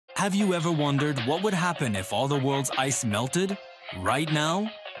Have you ever wondered what would happen if all the world's ice melted? Right now?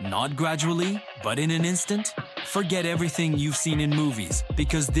 Not gradually, but in an instant? Forget everything you've seen in movies,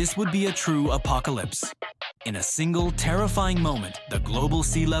 because this would be a true apocalypse. In a single, terrifying moment, the global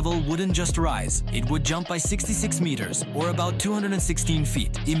sea level wouldn't just rise, it would jump by 66 meters, or about 216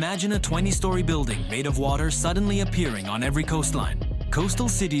 feet. Imagine a 20-story building made of water suddenly appearing on every coastline. Coastal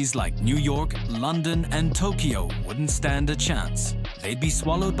cities like New York, London, and Tokyo wouldn't stand a chance. They'd be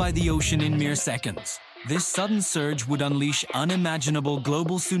swallowed by the ocean in mere seconds. This sudden surge would unleash unimaginable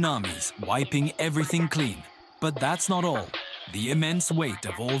global tsunamis, wiping everything clean. But that's not all. The immense weight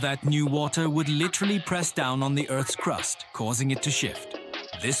of all that new water would literally press down on the Earth's crust, causing it to shift.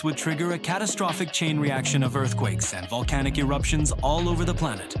 This would trigger a catastrophic chain reaction of earthquakes and volcanic eruptions all over the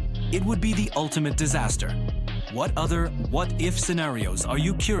planet. It would be the ultimate disaster. What other what-if scenarios are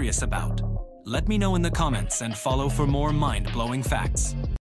you curious about? Let me know in the comments and follow for more mind-blowing facts.